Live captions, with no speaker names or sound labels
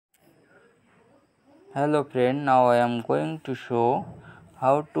Hello friend, now I am going to show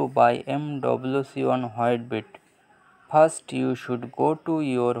how to buy MWC on Whitebit. First you should go to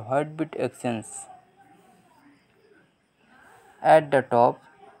your Whitebit exchange. At the top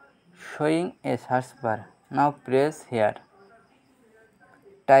showing a search bar. Now press here.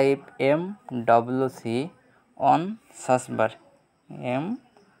 Type MWC on search bar. MWC.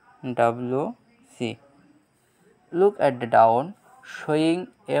 Look at the down showing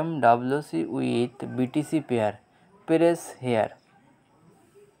MWC with BTC pair. Press here.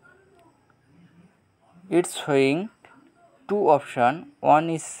 It's showing two options,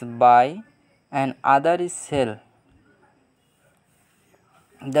 one is buy and other is sell.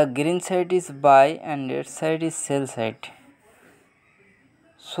 The green side is buy and red side is sell side.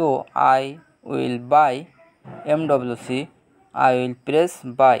 So I will buy MWC. I will press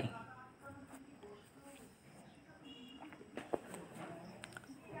buy.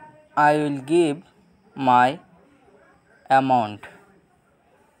 I will give my amount.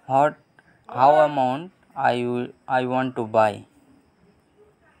 How amount I want to buy.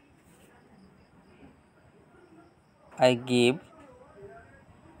 I give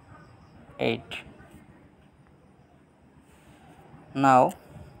 8. Now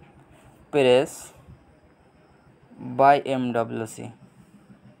press buy MWC.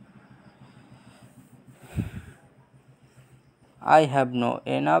 I have no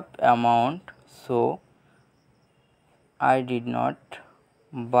enough amount, so I did not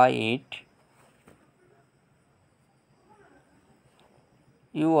buy it.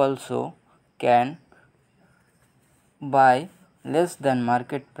 You also can buy less than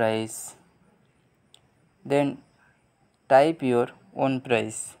market price. Then type your own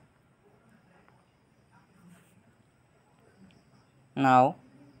price. Now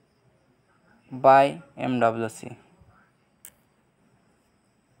buy MWC.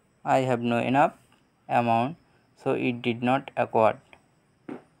 I have no enough amount, so it did not acquired.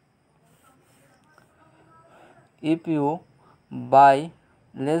 If you buy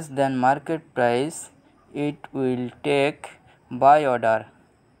less than market price, it will take buy order.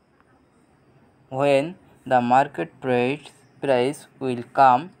 When the market price will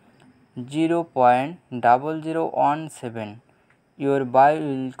come 0.0017, your buy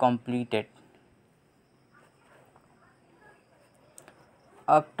will completed.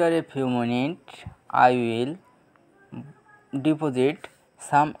 After a few minutes, I will deposit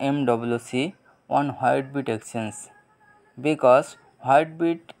some MWC on Whitebit exchange, because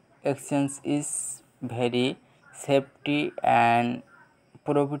Whitebit exchange is very safety and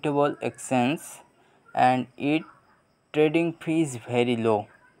profitable exchange and its trading fee is very low.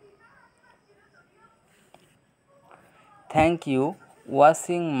 Thank you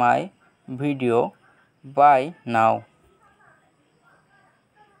watching my video. Bye now.